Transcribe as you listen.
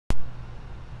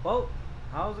Well,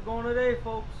 how's it going today,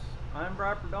 folks? I'm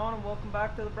Braap and welcome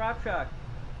back to the Braap Shack.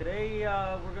 Today,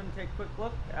 we're going to take a quick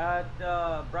look at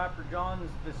Braap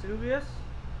John's VESUVIUS.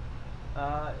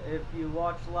 If you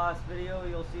watched the last video,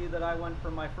 you'll see that I went for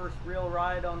my first real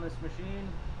ride on this machine.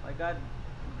 Like, I'd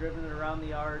driven it around the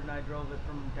yard and I drove it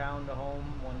from town to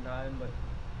home one time, but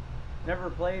never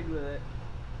played with it.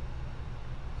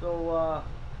 So,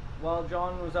 while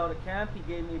John was out at camp, he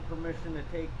gave me permission to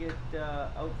take it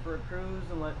out for a cruise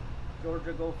and let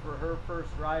Georgia go for her first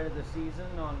ride of the season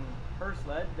on her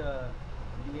sled, the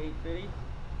 850.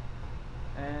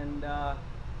 And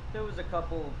there was a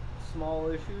couple small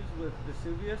issues with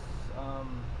VESUVIUS.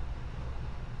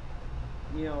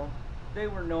 You know, they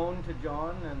were known to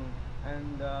John,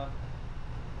 and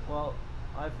well,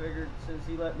 I figured since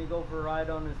he let me go for a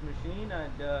ride on his machine,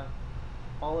 I'd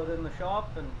haul it in the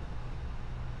shop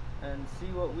and see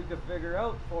what we could figure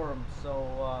out for him.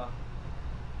 So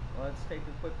let's take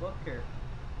a quick look here.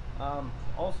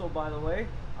 Also, by the way,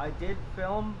 I did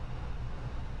film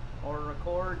or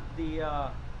record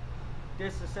the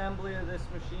disassembly of this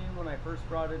machine when I first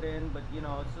brought it in, but you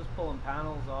know, it's just pulling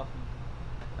panels off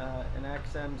an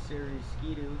XM series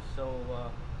Ski-Doo,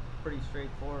 so pretty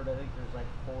straightforward. I think there's like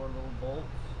 4 little bolts,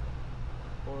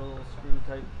 4 little screw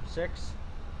type 6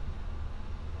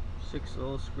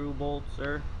 little screw bolts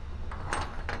there.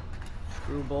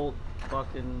 Screw bolt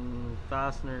fucking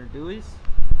fastener Deweys,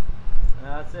 and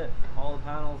that's it. All the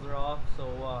panels are off,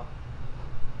 so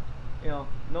you know,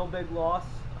 no big loss.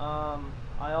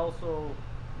 I also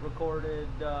recorded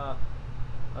about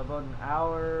an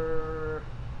hour,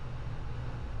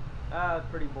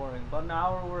 pretty boring, about an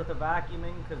hour worth of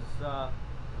vacuuming, because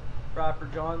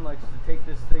Braap John likes to take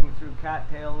this thing through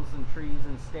cattails and trees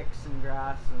and sticks and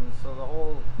grass, and so the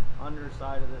whole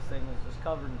underside of this thing is just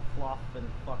covered in fluff and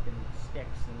fucking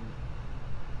sticks. And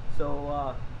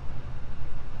so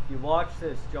if you watch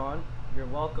this, John, you're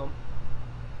welcome.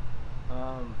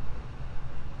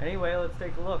 Anyway, let's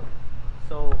take a look.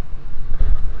 So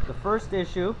the first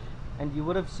issue, and you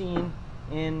would have seen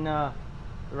in the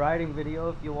riding video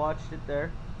if you watched it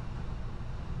there,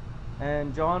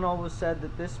 and John always said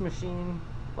that this machine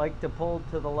liked to pull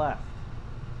to the left,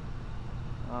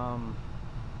 and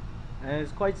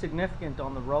it's quite significant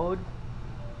on the road,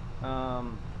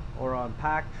 or on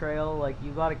pack trail. Like,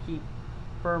 you got to keep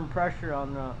firm pressure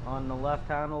on the left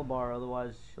handlebar,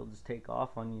 otherwise she'll just take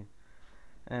off on you.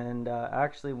 And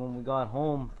actually, when we got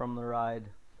home from the ride,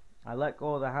 I let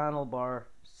go of the handlebar,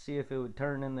 see if it would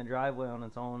turn in the driveway on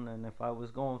its own, and if I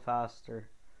was going faster,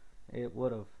 it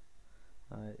would have.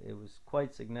 It was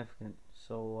quite significant.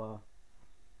 So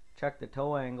check the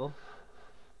toe angle,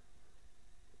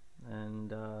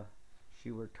 and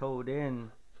she were towed in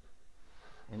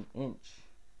an inch.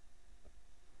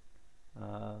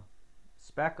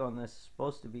 Spec on this is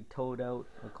supposed to be towed out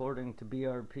according to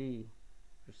BRP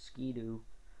for Ski-Doo.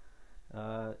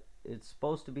 It's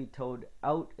supposed to be towed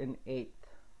out an eighth.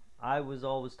 I was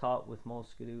always taught with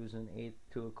most Ski-Doos an eighth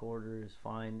to a quarter is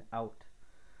fine out.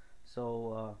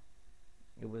 So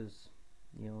it was,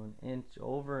 you know, an inch,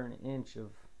 over an inch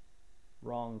of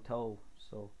wrong toe.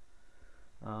 So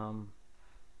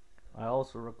I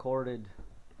also recorded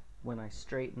when I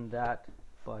straightened that,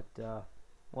 but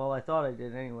well, I thought I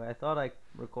did anyway. I thought I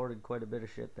recorded quite a bit of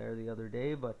shit there the other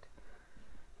day, but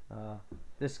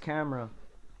this camera,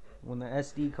 when the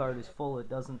SD card is full, it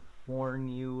doesn't warn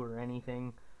you or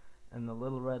anything, and the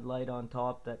little red light on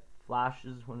top that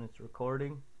flashes when it's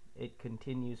recording, it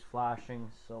continues flashing.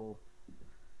 So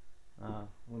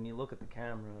when you look at the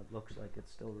camera, it looks like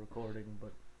it's still recording,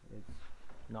 but it's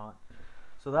not.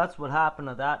 So that's what happened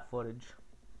to that footage.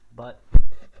 But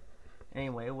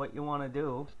anyway, what you want to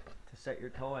do to set your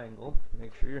toe angle,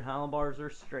 make sure your handlebars are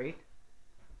straight,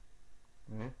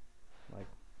 like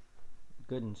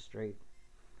good and straight.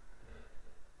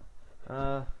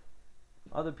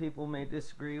 Other people may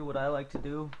disagree. What I like to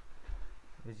do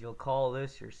is, you'll call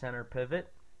this your center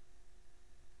pivot.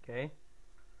 Okay,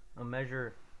 I'll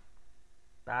measure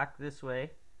back this way,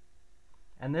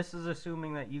 and this is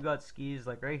assuming that you got skis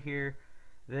like right here.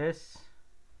 This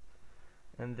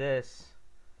and this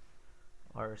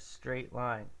are a straight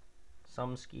line.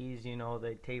 Some skis, you know,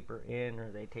 they taper in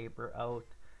or they taper out.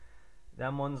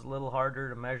 Them one's a little harder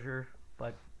to measure,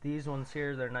 but these ones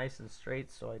here, they're nice and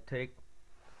straight. So I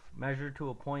measure to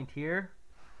a point here,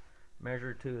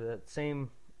 measure to that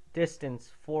same distance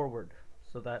forward,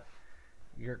 so that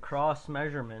your cross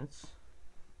measurements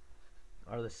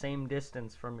are the same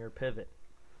distance from your pivot.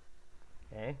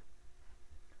 Okay,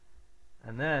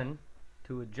 and then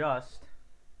to adjust,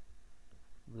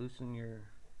 loosen your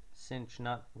cinch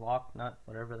nut, lock nut,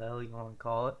 whatever the hell you want to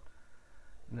call it.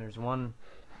 And there's one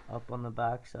up on the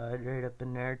back side, right up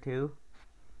in there too.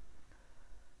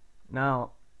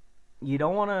 Now, you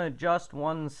don't want to adjust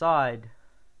one side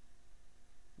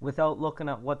without looking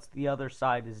at what the other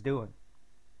side is doing,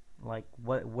 like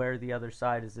where the other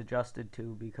side is adjusted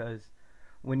to, because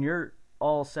when you're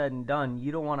all said and done,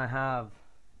 you don't want to have,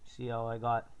 see how I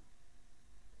got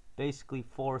basically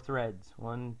 4 threads,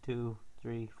 1, 2,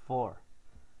 3, 4.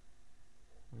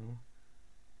 Okay.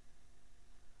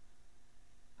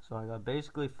 So I got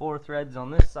basically 4 threads on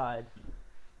this side.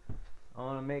 I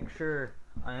want to make sure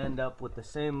I end up with the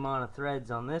same amount of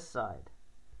threads on this side.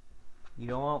 You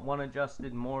don't want one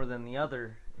adjusted more than the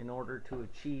other in order to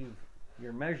achieve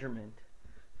your measurement,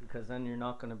 because then you're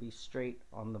not going to be straight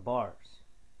on the bars.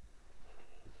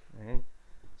 Okay?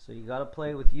 So you got to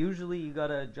play with, usually you got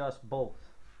to adjust both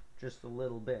just a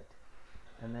little bit,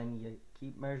 and then you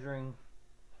keep measuring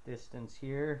distance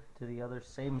here to the other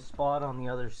same spot on the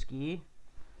other ski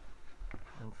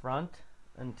in front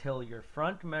until your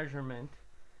front measurement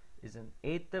is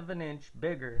 1/8 of an inch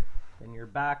bigger than your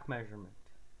back measurement,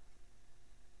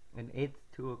 1/8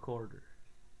 to 1/4.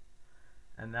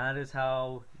 And that is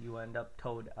how you end up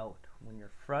toed out, when your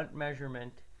front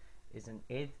measurement is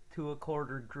 1/8 to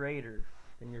 1/4 greater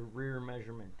than your rear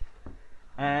measurement,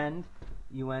 and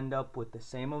you end up with the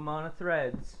same amount of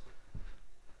threads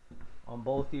on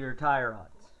both of your tie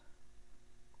rods,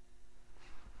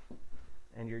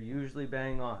 and you're usually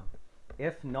bang on.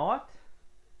 If not,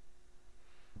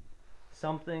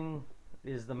 something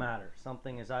is the matter.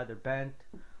 Something is either bent,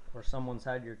 or someone's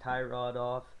had your tie rod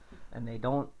off and they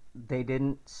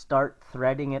didn't start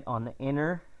threading it on the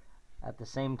inner at the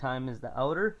same time as the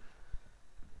outer.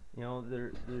 You know,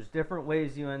 there's different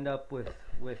ways you end up with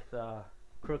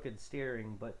crooked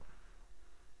steering, but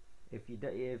if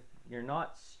you're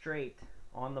not straight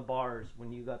on the bars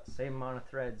when you got the same amount of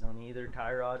threads on either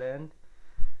tie rod end,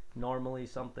 normally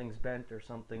something's bent or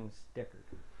something's stickered.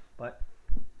 But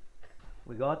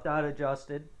we got that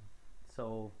adjusted,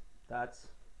 so that's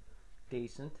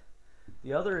decent.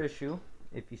 The other issue,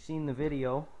 if you've seen the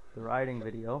video, the riding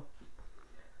video,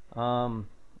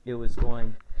 it was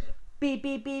going beep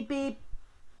beep beep beep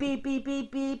beep beep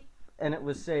beep beep, and it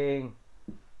was saying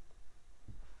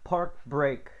park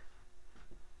brake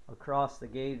across the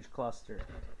gauge cluster.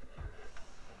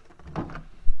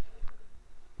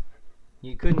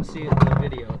 You couldn't see it in the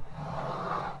video,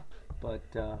 but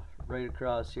right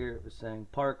across here it was saying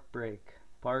park brake,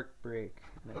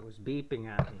 and it was beeping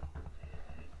at me.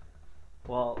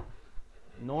 Well,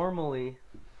 normally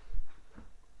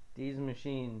these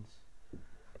machines,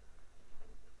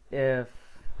 if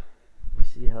you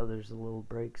see how there's a little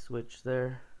brake switch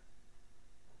there,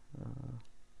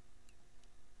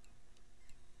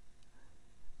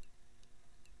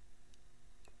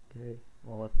 okay,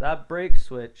 well, if that brake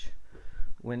switch,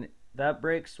 when that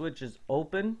brake switch is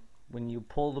open, when you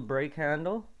pull the brake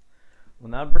handle,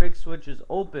 when that brake switch is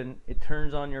open, it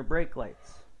turns on your brake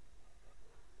lights.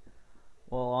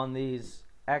 Well, on these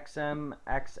XM,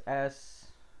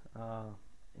 XS,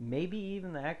 maybe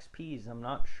even the XPs, I'm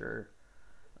not sure,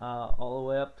 all the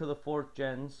way up to the 4th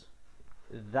gens,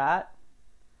 that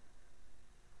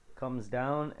comes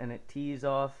down and it tees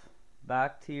off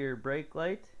back to your brake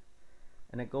light,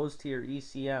 and it goes to your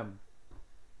ECM.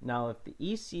 Now, if the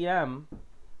ECM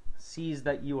sees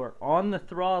that you are on the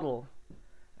throttle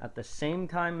at the same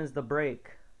time as the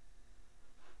brake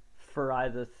for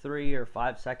either 3 or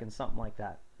 5 seconds, something like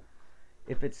that,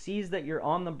 if it sees that you're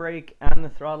on the brake and the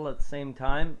throttle at the same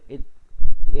time, it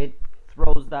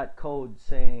throws that code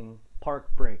saying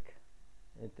park brake.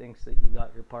 It thinks that you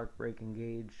got your park brake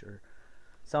engaged or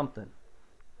something.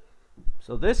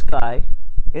 So this guy,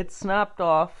 it snapped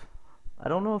off. I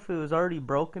don't know if it was already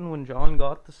broken when John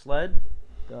got the sled,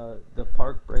 the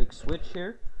park brake switch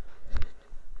here,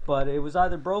 but it was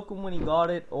either broken when he got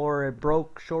it or it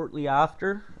broke shortly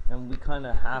after, and we kind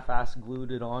of half-ass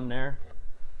glued it on there.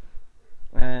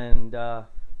 And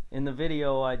in the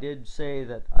video I did say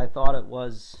that I thought it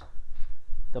was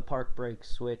the park brake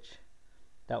switch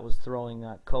that was throwing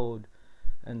that code,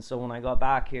 and so when I got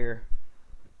back here,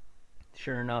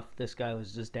 sure enough, this guy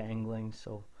was just dangling.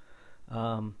 So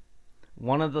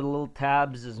one of the little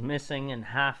tabs is missing and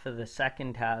half of the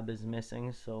second tab is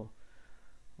missing, so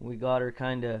we got her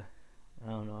kind of, I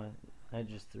don't know, I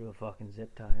just threw a fucking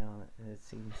zip tie on it, and it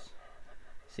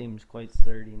seems quite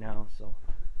sturdy now. So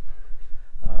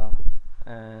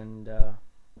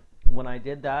when I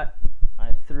did that,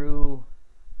 I threw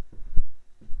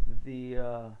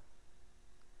the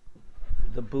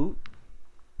boot,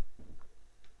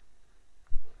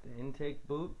 the intake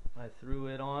boot, I threw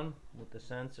it on with the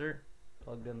sensor,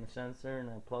 plugged in the sensor, and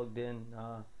I plugged in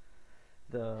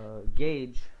the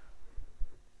gauge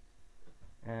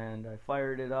and I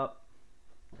fired it up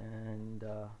and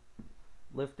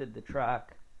lifted the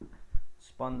track,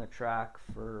 spun the track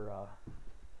for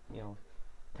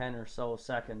 10 or so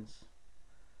seconds,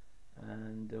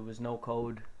 and there was no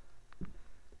code.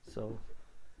 So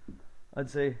I'd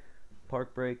say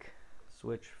park brake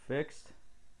switch fixed,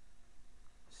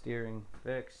 steering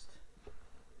fixed.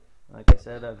 Like I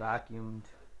said, I vacuumed,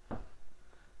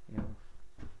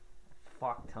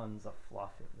 fuck tons of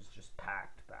fluff. It was just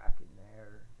packed back in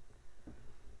there.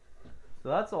 So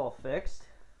that's all fixed.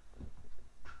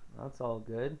 That's all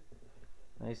good.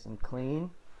 Nice and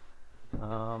clean.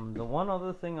 The one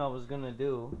other thing I was gonna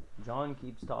do, John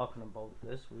keeps talking about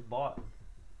this.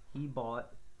 He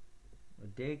bought a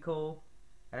Daco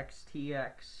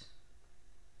XTX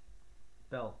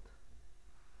belt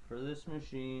for this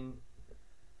machine.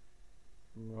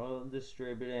 Royal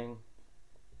Distributing,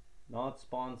 not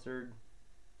sponsored,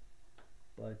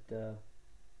 but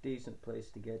decent place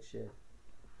to get shit.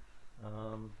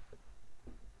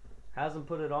 Hasn't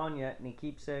put it on yet, and he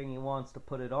keeps saying he wants to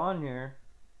put it on here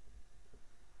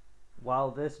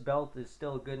while this belt is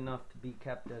still good enough to be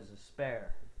kept as a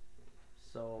spare.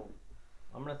 So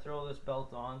I'm gonna throw this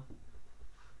belt on.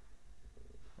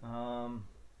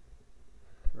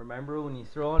 Remember, when you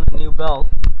throw in a new belt,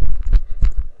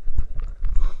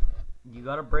 you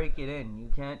gotta break it in. You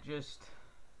can't just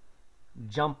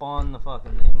jump on the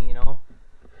fucking thing,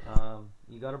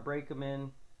 you gotta break them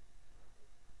in.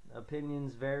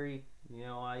 Opinions vary.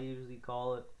 I usually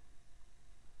call it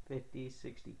 50,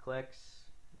 60 clicks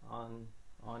on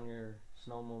your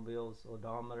snowmobile's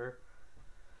odometer.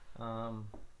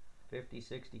 50,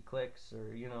 60 clicks,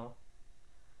 or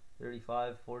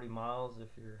 35, 40 miles if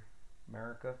you're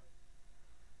America.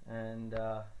 And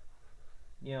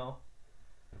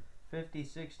 50,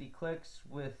 60 clicks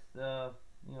with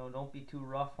don't be too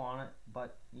rough on it,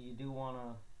 but you do want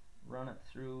to run it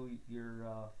through your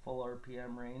full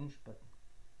RPM range, but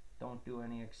don't do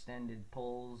any extended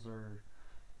pulls or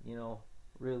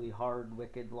really hard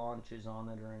wicked launches on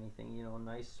it or anything.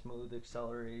 Nice smooth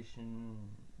acceleration,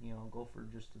 go for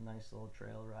just a nice little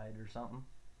trail ride or something.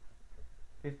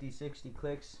 50, 60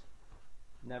 clicks,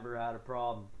 never had a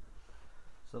problem.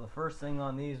 So the first thing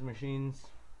on these machines,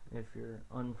 if you're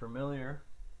unfamiliar,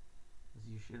 is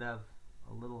you should have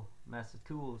a little mess of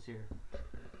tools here.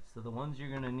 So the ones you're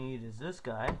gonna need is this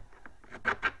guy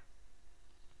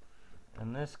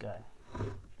and this guy.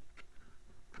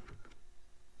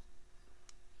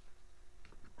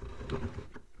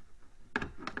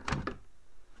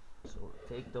 So we'll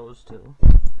take those two.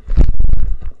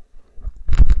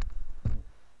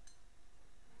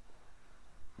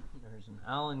 There's an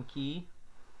Allen key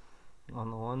on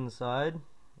the one side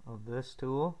of this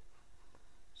tool.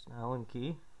 It's an Allen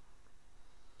key,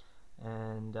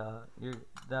 and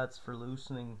that's for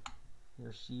loosening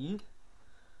your sheath.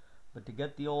 But to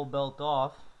get the old belt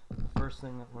off, the first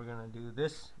thing that we're gonna do,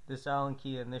 this Allen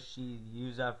key and this sheath, you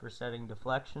use that for setting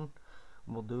deflection.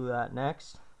 We'll do that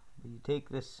next. But you take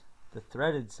the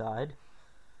threaded side,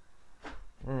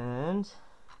 and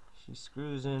she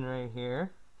screws in right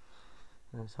here.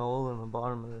 This hole in the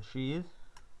bottom of the sheath.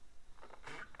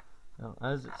 Now,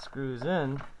 as it screws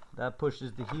in, that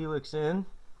pushes the helix in,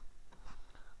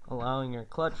 allowing your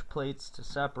clutch plates to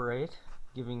separate,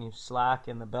 giving you slack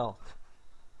in the belt.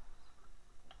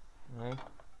 Okay.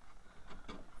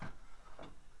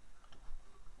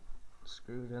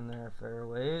 Screwed in there a fair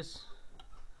ways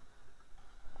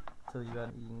till you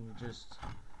can just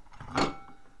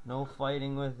no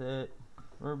fighting with it.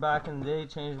 We're back in the day,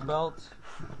 change belts.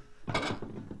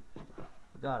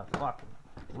 You gotta fucking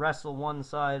wrestle one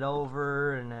side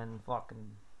over and then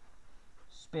fucking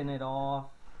spin it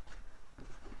off.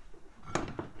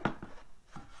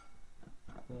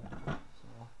 Yeah, so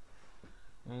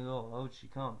there you go, out she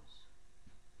comes.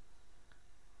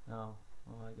 Now,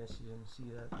 well, I guess you didn't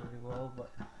see that very well,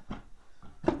 but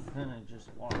then I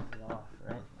just walked it off,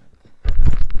 right? Like,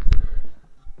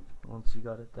 once you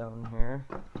got it down here,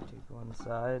 take one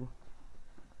side,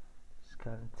 just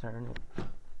kind of turn it.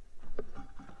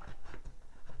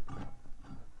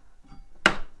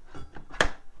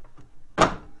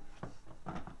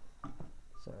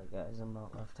 Sorry guys, I'm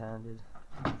not left-handed.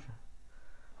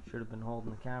 Should have been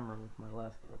holding the camera with my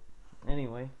left, but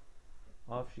anyway,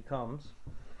 off she comes.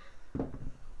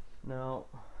 Now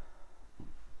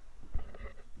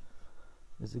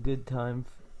is a good time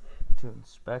to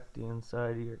inspect the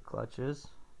inside of your clutches.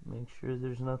 Make sure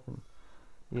there's nothing,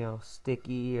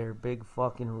 sticky or big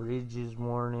fucking ridges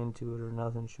worn into it or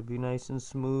nothing. Should be nice and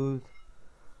smooth,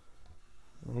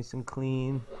 nice and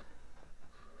clean.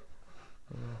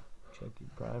 Check your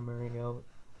primary out.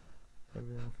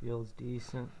 Everything feels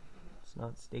decent. It's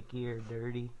not sticky or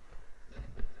dirty.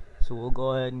 So we'll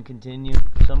go ahead and continue.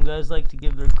 Some guys like to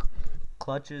give their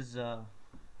clutches a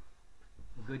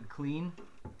good clean.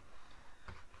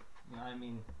 I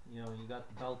mean, you know, you got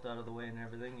the belt out of the way and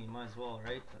everything, you might as well,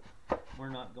 right? But we're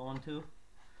not going to,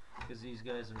 because these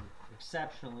guys are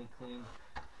exceptionally clean.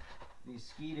 These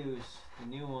Ski-Doos, the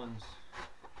new ones,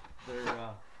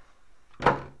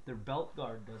 their belt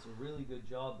guard does a really good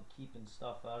job of keeping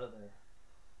stuff out of there.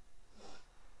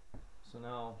 So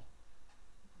now,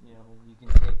 you know, you can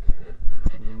take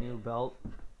your new belt,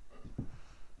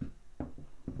 you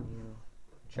know,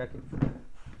 check it for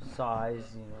size,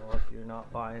 you know, if you're not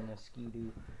buying a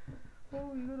Ski-Doo.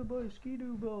 Oh, you gotta buy a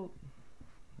Ski-Doo belt.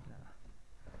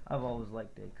 Nah. I've always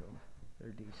liked Daco. They're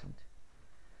decent.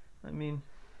 I mean,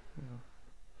 you know,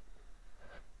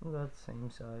 we got the same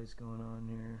size going on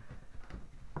here.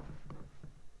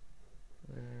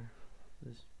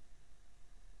 This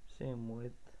same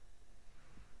width.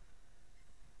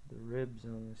 The ribs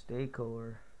on this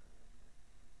Daco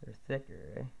they're thicker,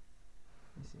 eh?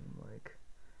 They seem like.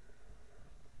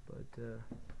 But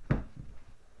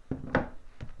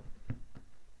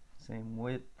same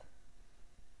width.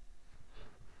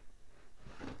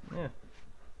 Yeah.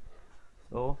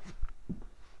 So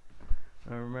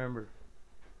I remember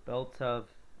belts have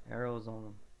arrows on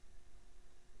them.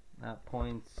 That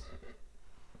points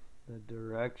the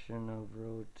direction of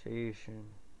rotation.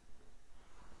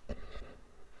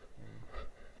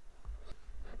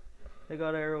 They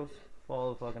got arrows.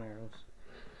 Follow the fucking arrows.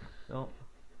 So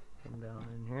come down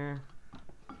in here.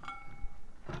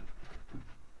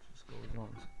 Just goes on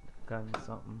kind of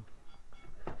something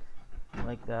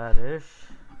like that ish.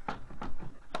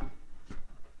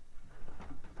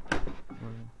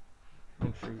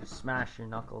 Make sure you smash your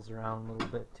knuckles around a little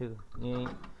bit too. You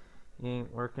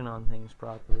ain't working on things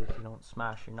properly if you don't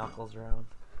smash your knuckles around.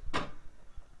 Get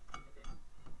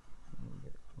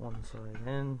one side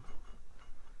in.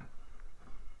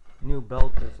 New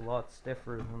belt is a lot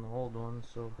stiffer than the old one,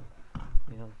 so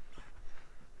you know,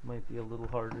 might be a little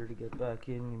harder to get back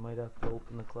in. You might have to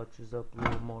open the clutches up a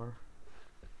little more.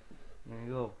 There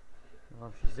you go. Now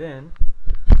if she's in,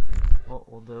 what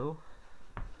we'll do,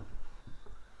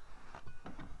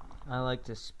 I like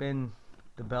to spin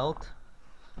the belt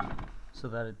so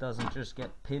that it doesn't just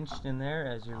get pinched in there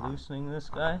as you're loosening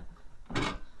this guy.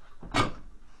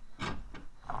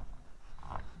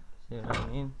 See what I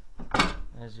mean?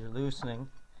 As you're loosening,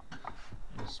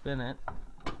 you spin it,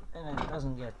 and it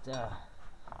doesn't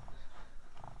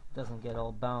get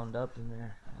all bound up in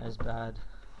there as bad.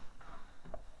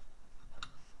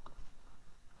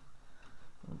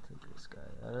 I'll take this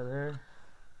guy out of there.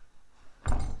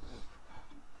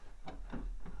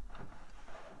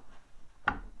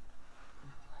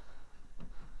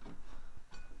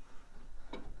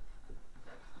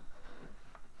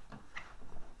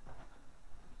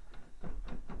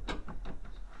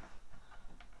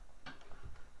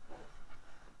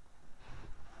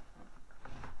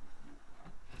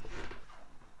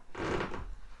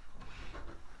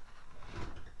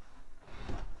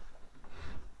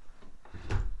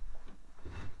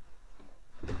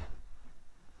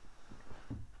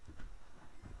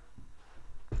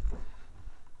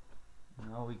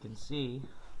 Now we can see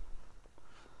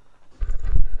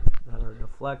that our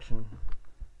deflection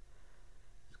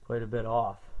is quite a bit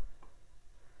off.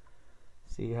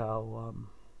 See how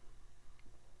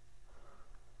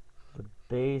the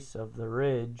base of the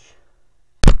ridge,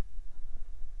 you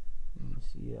can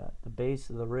see that the base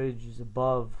of the ridge is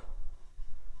above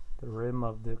the rim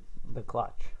of the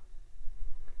clutch.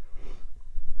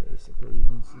 Basically, you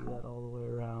can see that all the way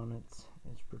around. It's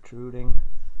protruding.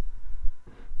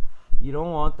 You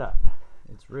don't want that.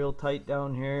 It's real tight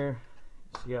down here.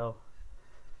 See how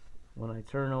when I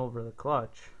turn over the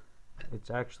clutch, it's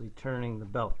actually turning the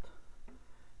belt.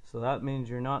 So that means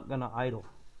you're not gonna idle.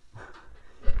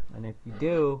 And if you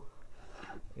do,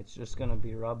 it's just gonna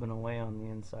be rubbing away on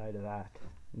the inside of that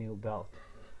new belt.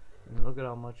 And look at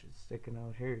how much it's sticking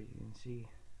out here. You can see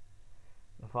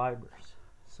the fibers.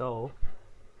 So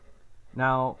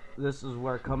now this is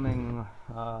where coming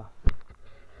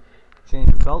change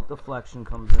of belt deflection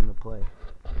comes into play.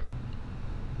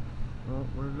 What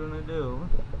we're gonna do,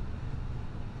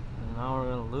 and now we're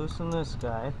gonna loosen this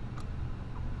guy.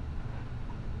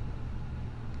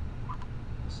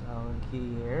 This Allen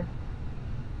key here.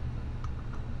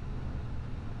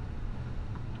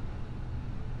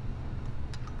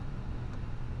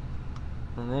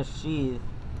 And this sheath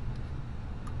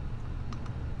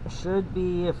should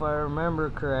be, if I remember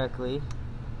correctly,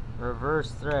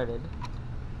 reverse threaded.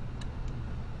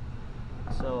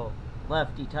 So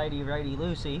lefty tighty, righty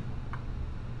loosey,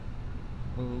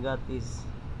 and you got these,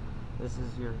 this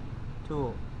is your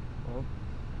tool, okay? And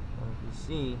if you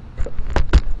see, the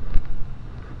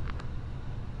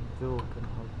tool can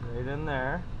hook right in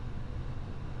there.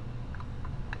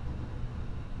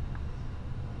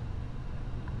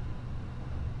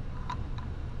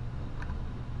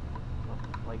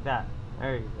 Like that.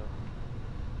 There you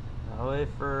go. That way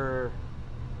for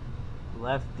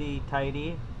lefty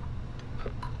tighty,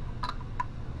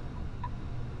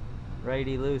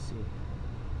 righty loosey.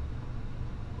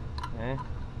 Okay?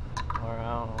 Or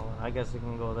I don't know, I guess it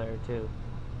can go there too.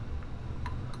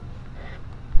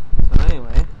 So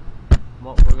anyway,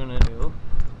 what we're gonna do,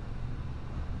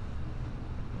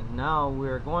 and now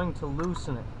we're going to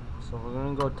loosen it. So we're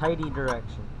gonna go tighty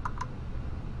direction.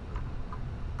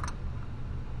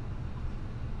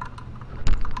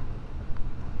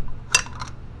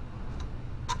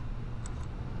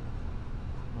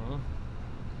 Okay.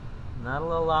 And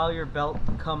that'll allow your belt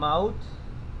to come out,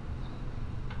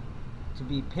 to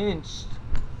be pinched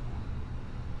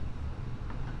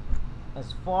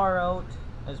as far out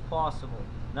as possible.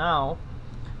 Now,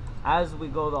 as we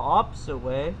go the opposite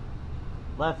way,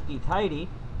 lefty tighty,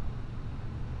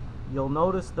 you'll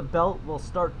notice the belt will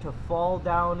start to fall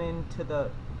down into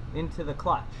the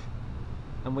clutch,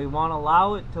 and we want to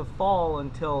allow it to fall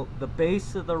until the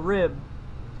base of the rib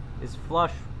is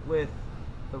flush with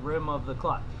the rim of the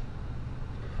clutch.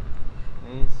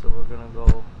 Okay, so we're gonna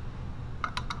go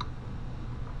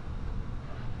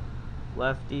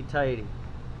lefty tighty.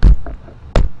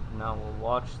 Now we'll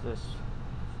watch this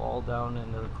fall down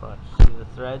into the clutch. See the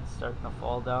thread starting to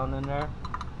fall down in there?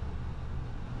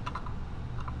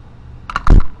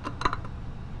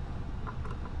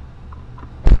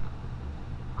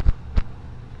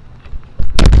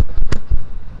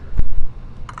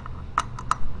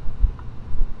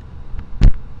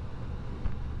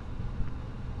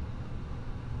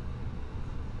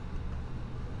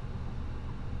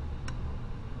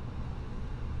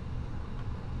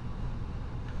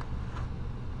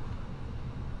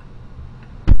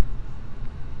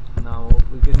 Now what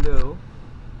we can do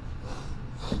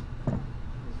is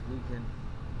we can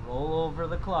roll over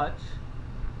the clutch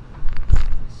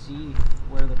and see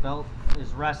where the belt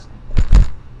is resting.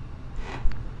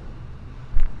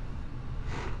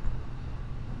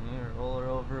 Okay, roll it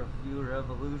over a few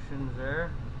revolutions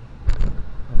there,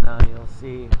 and now you'll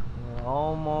see we're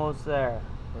almost there.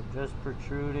 We're just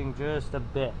protruding just a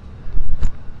bit.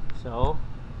 So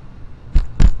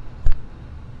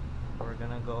we're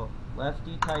gonna go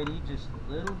lefty tighty just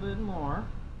a little bit more.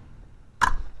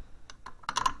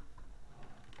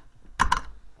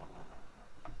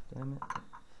 Damn it.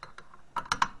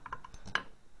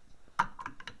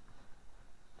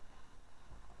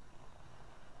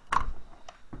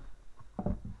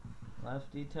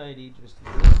 Lefty tighty just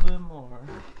a little bit more.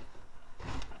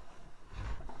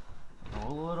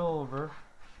 Roll it over.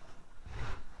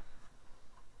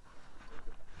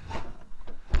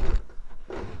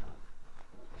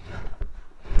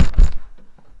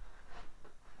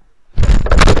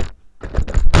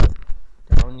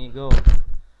 Down you go.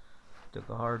 Took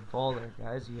a hard fall there,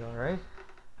 guys. You alright?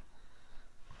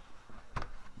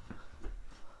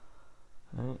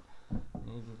 Right.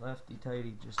 Maybe lefty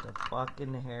tighty just a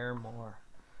fucking hair more.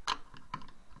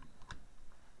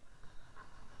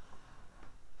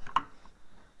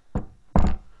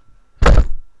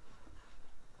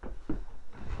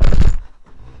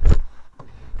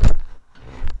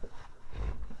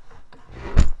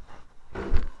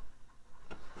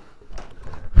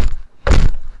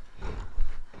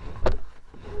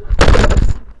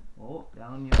 Oh,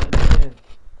 down you went again.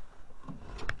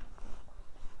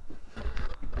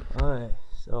 Alright,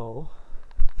 so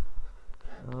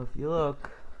now if you look,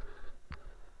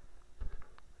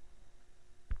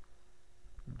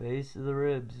 the base of the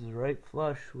ribs is right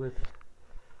flush with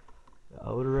the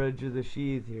outer edge of the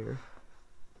sheath here.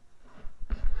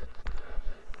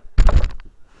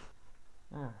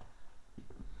 There.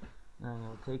 Now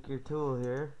you'll take your tool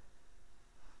here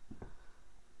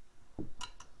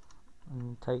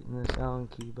and tighten this Allen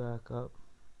key back up.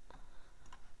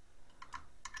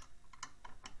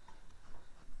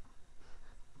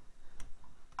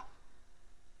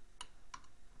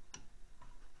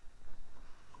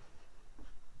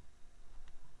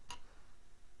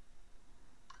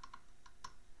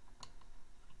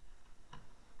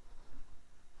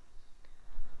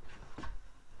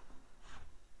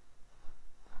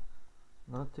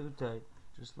 Not too tight,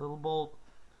 just a little bolt.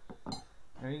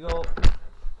 There you go.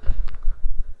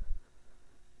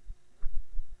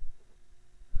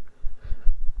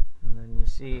 And then you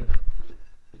see,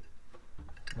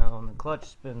 now when the clutch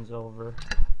spins over,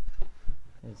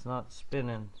 it's not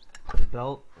spinning the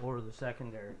belt or the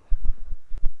secondary.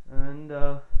 And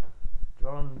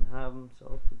John have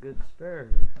himself a good spare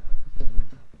here.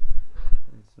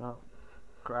 It's not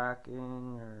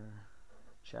cracking or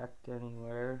checked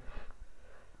anywhere.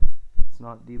 It's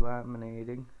not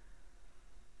delaminating.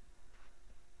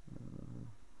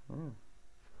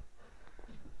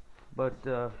 But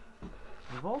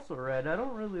I've also read, I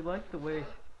don't really like the way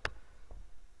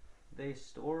they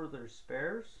store their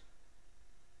spares,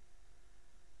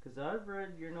 because I've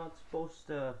read you're not supposed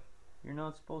to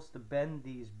bend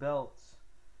these belts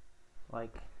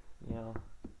like, you know,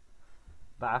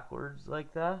 backwards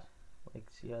like that. Like,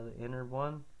 see how the inner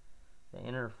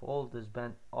fold is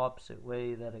bent opposite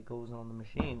way that it goes on the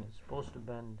machine. It's supposed to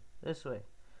bend this way,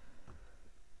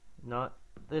 not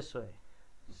this way.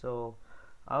 So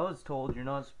I was told you're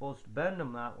not supposed to bend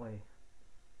them that way.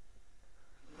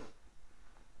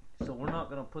 So we're not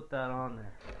going to put that on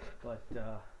there. But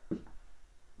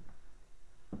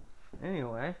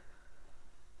anyway,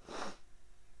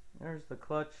 there's the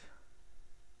clutch.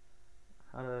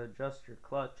 How to adjust your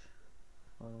clutch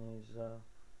on these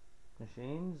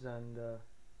machines. And there's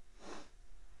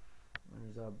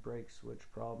a brake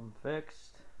switch problem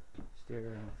fixed.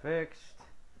 Steering fixed.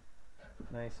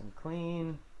 Nice and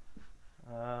clean.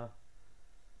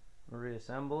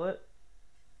 Reassemble it,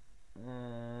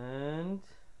 and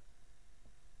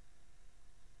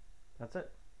that's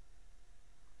it.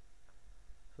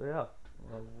 So yeah,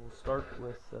 we'll start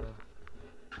with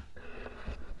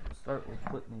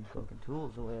putting these fucking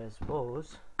tools away, I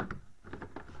suppose.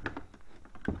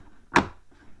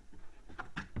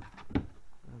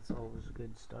 That's always a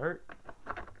good start.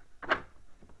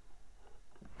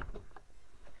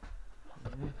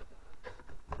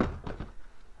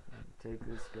 Take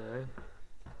this guy,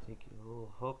 take your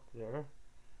little hook there,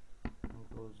 it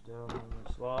goes down in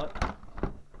the slot,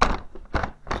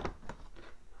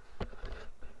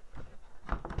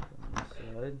 on this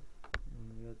side, and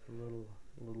we got the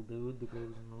little dude that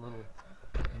goes in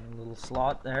the little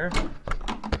slot there.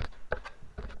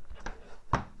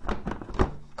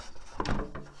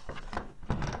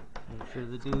 Make sure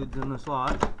the dude's in the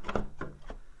slot.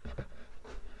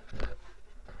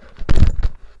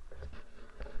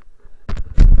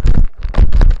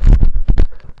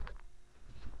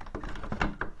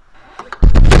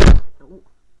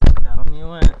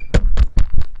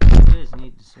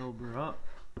 Sober up.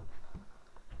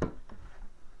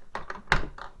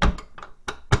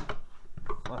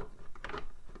 Fuck.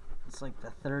 It's like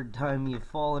the third time you've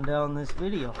fallen down this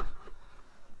video.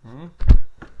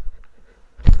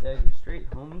 Stagger straight,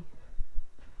 homie.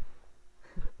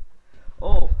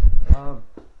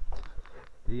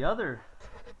 The other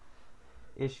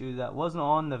issue that wasn't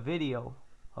on the video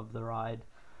of the ride,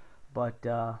 but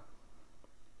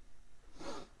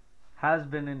has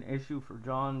been an issue for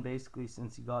John basically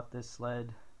since he got this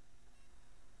sled.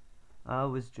 I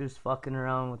was just fucking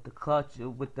around with the clutch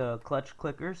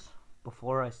clickers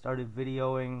before I started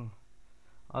videoing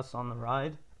us on the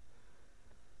ride.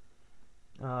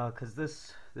 Cause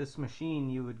this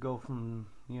machine, you would go from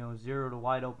 0 to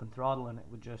wide open throttle and it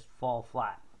would just fall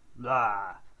flat.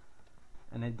 Blah.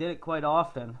 And it did it quite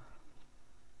often.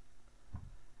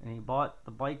 And he bought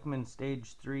the Bikeman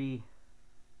Stage 3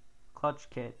 clutch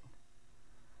kit.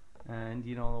 And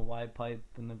the Y pipe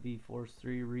and the V-Force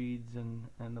 3 reeds and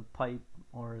the pipe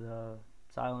or the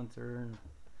silencer and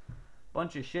a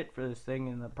bunch of shit for this thing,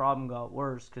 and the problem got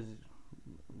worse because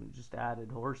we just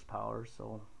added horsepower.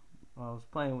 So I was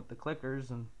playing with the clickers,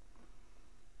 and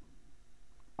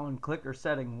on clicker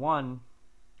setting 1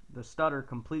 the stutter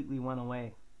completely went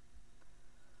away.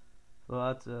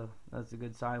 So that's a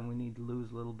good sign. We need to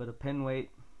lose a little bit of pin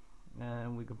weight,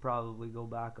 and we could probably go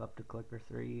back up to clicker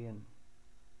 3 and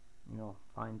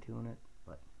fine tune it.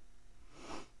 But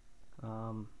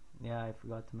yeah, I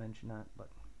forgot to mention that, but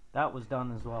that was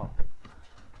done as well.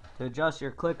 To adjust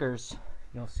your clickers,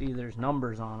 you'll see there's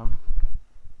numbers on them.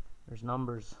 There's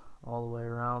numbers all the way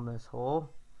around this hole,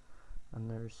 and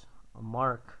there's a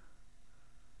mark.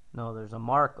 No, there's a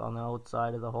mark on the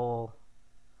outside of the hole,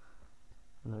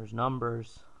 and there's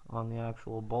numbers on the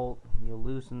actual bolt. You'll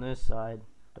loosen this side.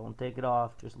 Don't take it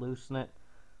off, just loosen it,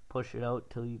 push it out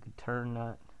till you can turn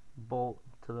that bolt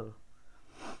to the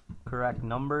correct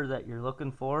number that you're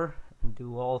looking for, and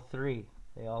do all 3.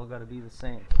 They all got to be the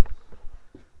same.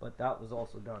 But that was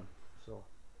also done. So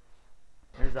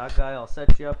here's that guy. I'll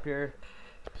set you up here,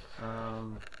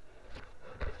 and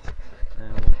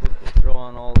we'll throw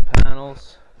on all the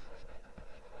panels.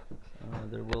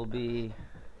 There will be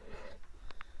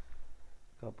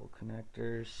a couple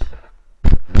connectors. So,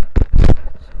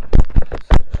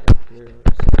 here,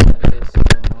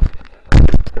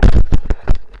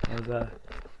 How's that?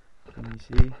 Can you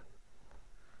see?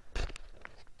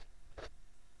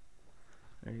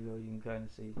 There you go, you can kind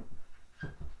of see.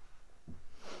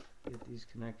 Get these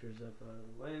connectors up out of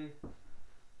the way.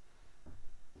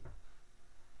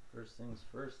 First things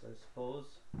first, I suppose,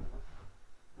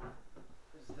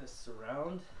 is this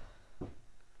surround.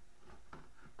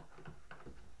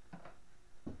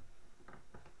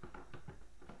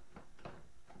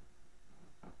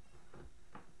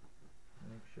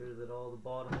 Make sure that all the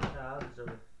bottom tabs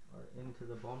are into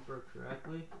the bumper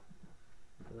correctly.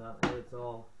 So that way it's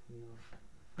all,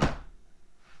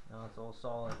 now it's all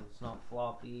solid, it's not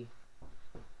floppy.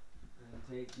 And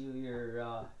take you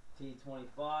your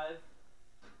T25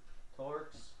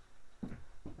 Torx,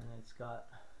 and it's got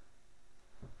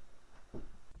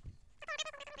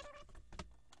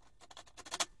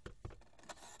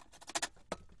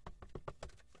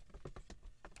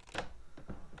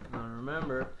now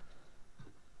remember,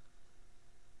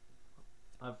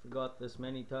 I've forgot this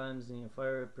many times, and you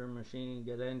fire up your machine and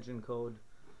get engine code.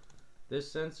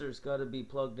 This sensor's got to be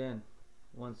plugged in.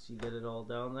 Once you get it all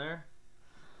down there,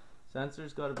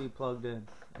 sensor's got to be plugged in.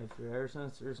 If your air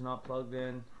sensor is not plugged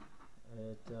in,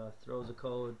 it throws a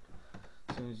code.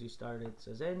 As soon as you start it, it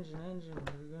says engine,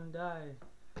 you're gonna die,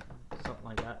 something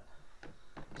like that.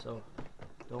 So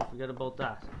don't forget about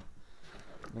that.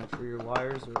 Make sure your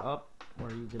wires are up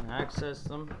where you can access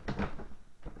them.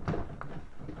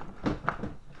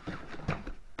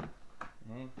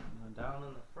 Okay, and down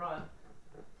in the front,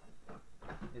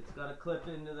 it's got to clip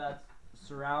into that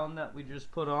surround that we just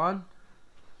put on.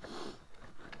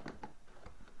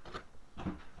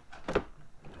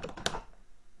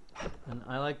 And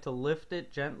I like to lift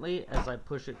it gently as I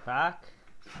push it back.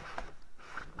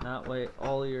 That way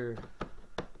all your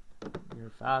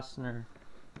fastener,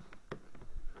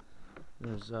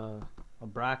 there's a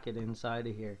bracket inside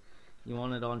of here. You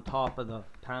want it on top of the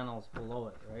panels below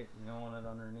it, right? You don't want it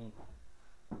underneath.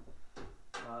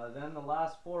 Then the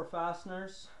last 4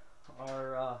 fasteners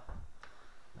are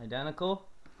identical.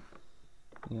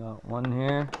 You got one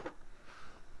here,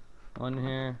 one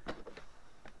here,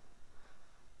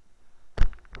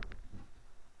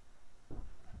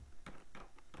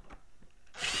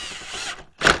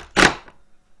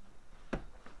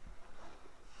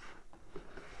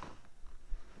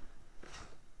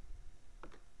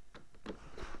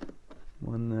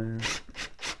 one there.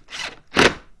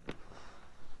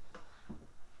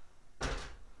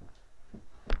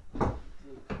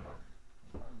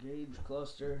 Gauge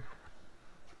cluster.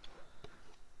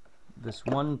 This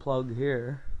one plug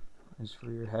here is for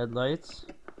your headlights.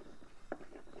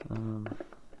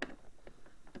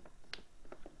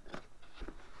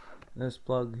 This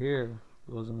plug here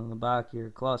goes in the back of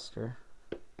your cluster.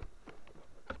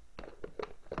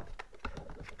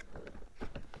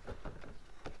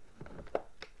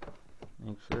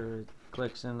 Make sure it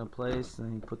clicks into place,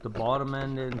 then you put the bottom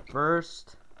end in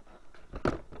first.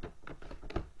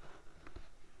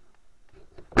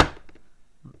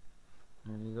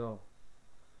 There you go.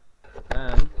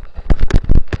 Then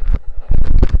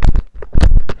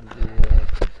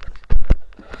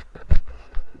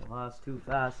the last 2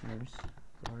 fasteners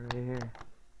go right here.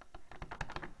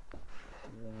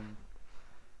 Then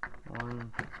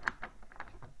one.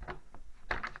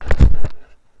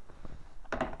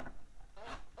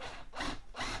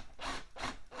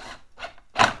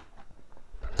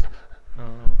 I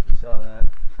don't know if you saw that.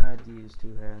 I had to use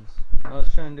 2 hands. I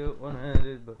was trying to do it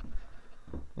one-handed, but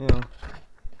you know,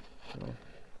 so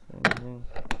same thing.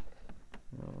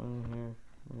 One here.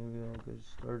 Maybe I'll get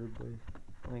started by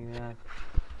like that.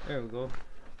 There we go.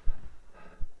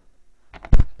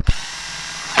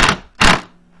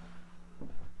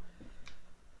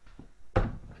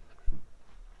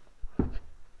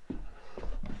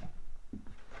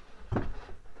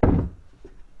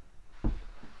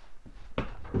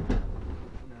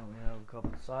 Now we have a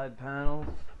couple side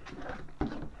panels.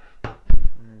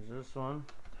 There's this one.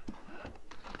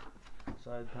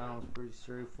 Side panel's pretty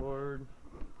straightforward.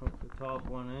 Hook the top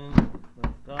one in,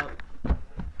 lift up,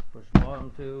 push the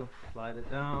bottom 2, slide it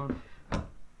down. There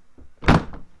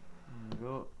you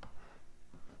go.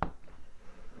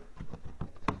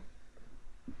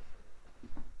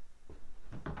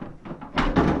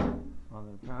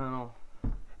 Other panel.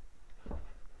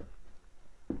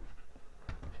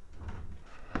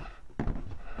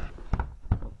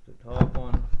 Hook the top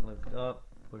one, lift up,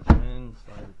 push it in,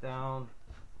 slide it down.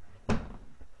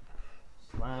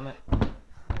 Slam it.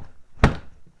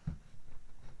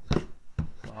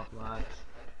 Top latch,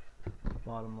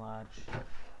 bottom latch,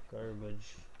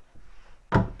 garbage.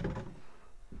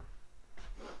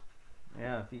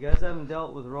 Yeah, if you guys haven't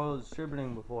dealt with roto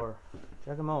distributing before,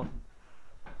 check them out.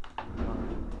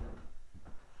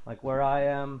 Like where I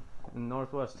am in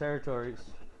Northwest Territories,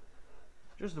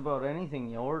 just about anything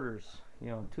you orders,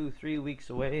 2-3 weeks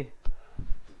away.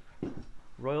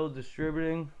 Royal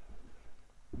Distributing,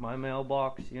 my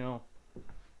mailbox,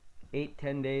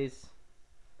 8-10 days.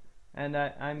 And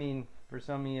I mean, for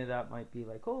some of you that might be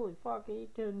like, holy fuck,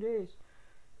 8-10 days.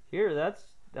 Here,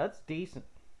 that's decent.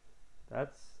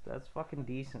 That's fucking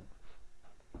decent.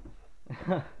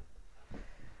 Throw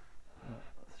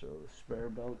the spare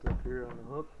belt up here on the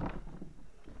hook.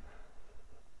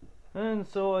 And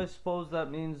so I suppose that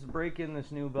means breaking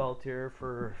this new belt here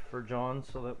for John,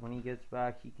 so that when he gets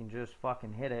back he can just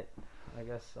fucking hit it. I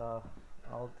guess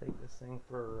I'll take this thing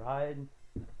for a ride.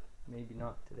 Maybe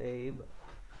not today,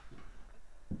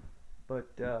 but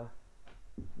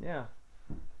yeah.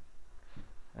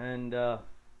 And now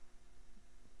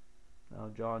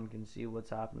John can see what's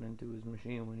happening to his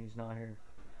machine when he's not here.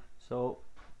 So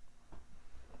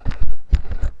I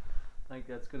think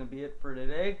that's gonna be it for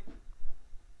today.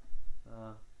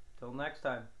 Till next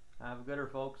time, have a gooder,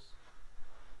 folks.